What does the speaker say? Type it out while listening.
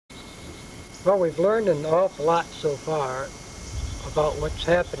Well, we've learned an awful lot so far about what's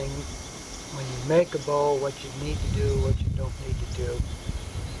happening when you make a bow, what you need to do, what you don't need to do.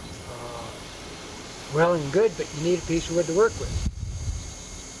 Well and good, but you need a piece of wood to work with.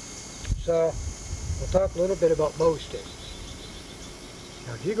 So, we'll talk a little bit about bow stakes.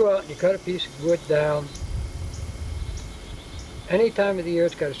 Now, if you go out and you cut a piece of wood down, any time of the year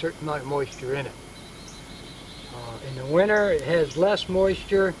it's got a certain amount of moisture in it. In the winter it has less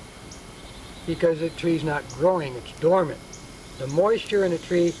moisture because the tree's not growing, it's dormant. The moisture in a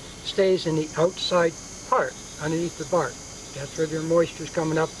tree stays in the outside part, underneath the bark. That's where your moisture is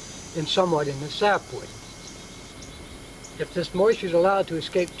coming up and somewhat in the sapwood. If this moisture is allowed to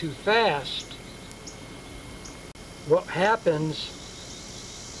escape too fast, what happens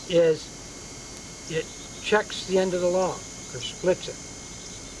is it checks the end of the log or splits it.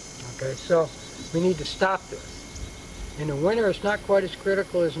 Okay, so we need to stop this. In the winter it's not quite as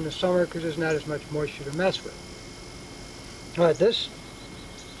critical as in the summer because there's not as much moisture to mess with. Alright, this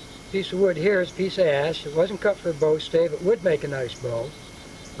piece of wood here is a piece of ash. It wasn't cut for a bow stave. It would make a nice bow,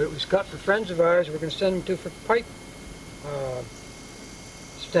 but it was cut for friends of ours we're going to send them to for pipe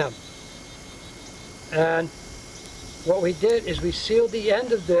stem. And what we did is we sealed the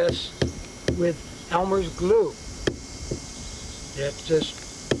end of this with Elmer's glue. It just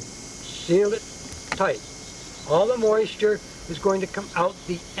sealed it tight. All the moisture is going to come out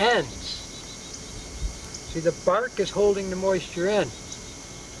the ends. See, the bark is holding the moisture in.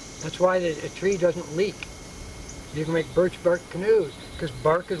 That's why a tree doesn't leak. You can make birch bark canoes because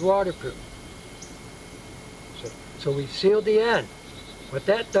bark is waterproof. So we sealed the end. What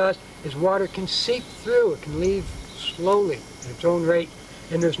that does is water can seep through. It can leave slowly at its own rate,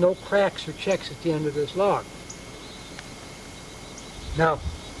 and there's no cracks or checks at the end of this log. Now,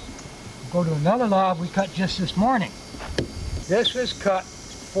 we'll go to another log we cut just this morning. This was cut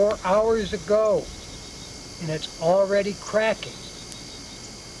 4 hours ago, and it's already cracking.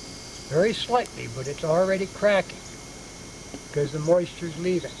 Very slightly, but it's already cracking because the moisture's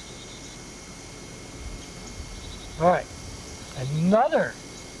leaving. Alright, another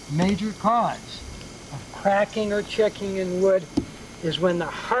major cause of cracking or checking in wood is when the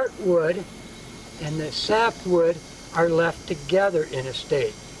heartwood and the sapwood are left together in a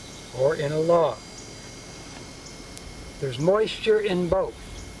stave or in a log. There's moisture in both.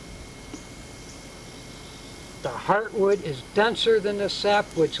 The heartwood is denser than the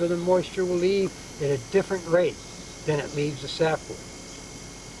sapwood, so the moisture will leave at a different rate than it leaves the sapwood.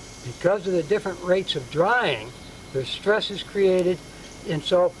 Because of the different rates of drying, there's stress is created, and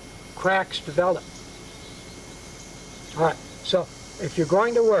so cracks develop. Alright, so if you're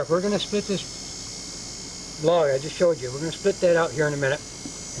going to work, we're going to split this log I just showed you. We're going to split that out here in a minute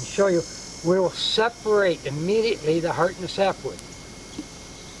and show you. We will separate immediately the heart and the sapwood.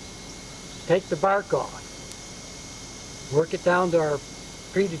 Take the bark off. Work it down to our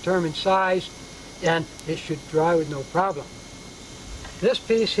predetermined size, and it should dry with no problem. This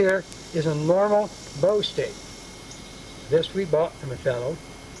piece here is a normal bow stave. This we bought from a fellow.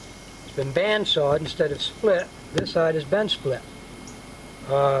 It's been bandsawed instead of split. This side has been split.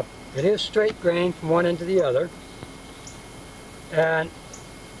 It is straight grain from one end to the other, and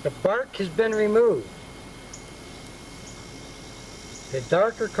the bark has been removed. The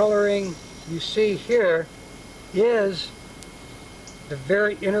darker coloring you see here is the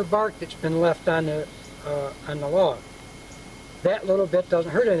very inner bark that's been left on the log. That little bit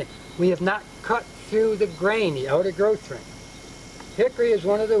doesn't hurt anything. We have not cut through the grain, the outer growth ring. Hickory is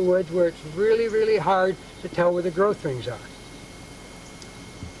one of the woods where it's really, really hard to tell where the growth rings are.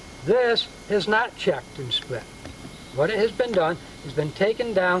 This is not checked and split. What it has been done has been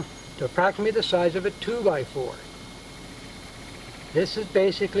taken down to approximately the size of a 2x4. This is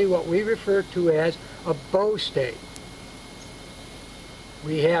basically what we refer to as a bow stave.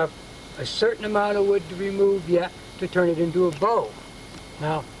 We have a certain amount of wood to remove yet to turn it into a bow.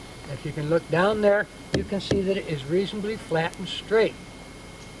 Now, if you can look down there, you can see that it is reasonably flat and straight.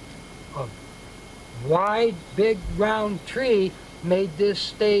 A wide, big, round tree made this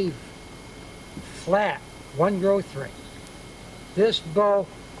stave flat, one growth ring. This bow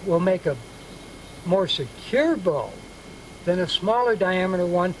will make a more secure bow than a smaller diameter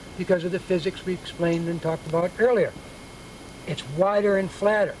one because of the physics we explained and talked about earlier. It's wider and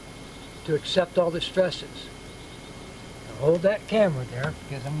flatter to accept all the stresses. Now hold that camera there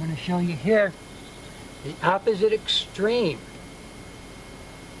because I'm going to show you here the opposite extreme.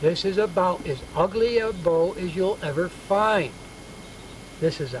 This is about as ugly a bow as you'll ever find.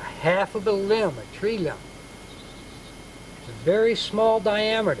 This is a half of a limb, a tree limb. It's a very small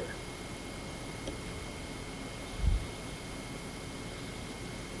diameter.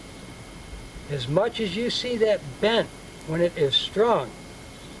 as much as you see that bent when it is strung,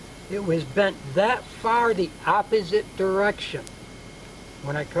 it was bent that far the opposite direction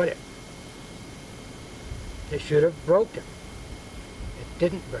when I cut it. It should have broken. It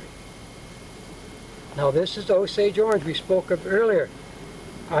didn't break. Now this is the Osage orange we spoke of earlier.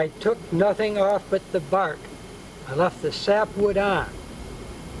 I took nothing off but the bark. I left the sapwood on.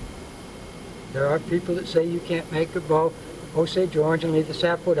 There are people that say you can't make a bow Osage orange and leave the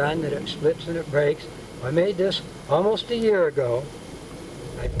sapwood on, that it splits and it breaks. I made this almost a year ago.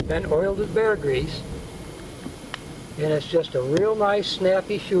 I've been oiled with bear grease, and it's just a real nice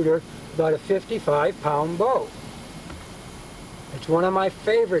snappy shooter, about a 55-pound bow. It's one of my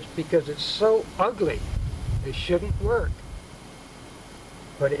favorites because it's so ugly it shouldn't work,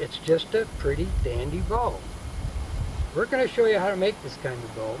 but it's just a pretty dandy bow. We're going to show you how to make this kind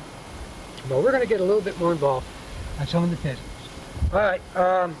of bow, but we're going to get a little bit more involved on some of the physics. All right,